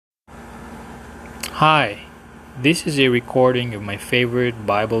Hi, this is a recording of my favorite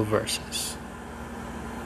Bible verses.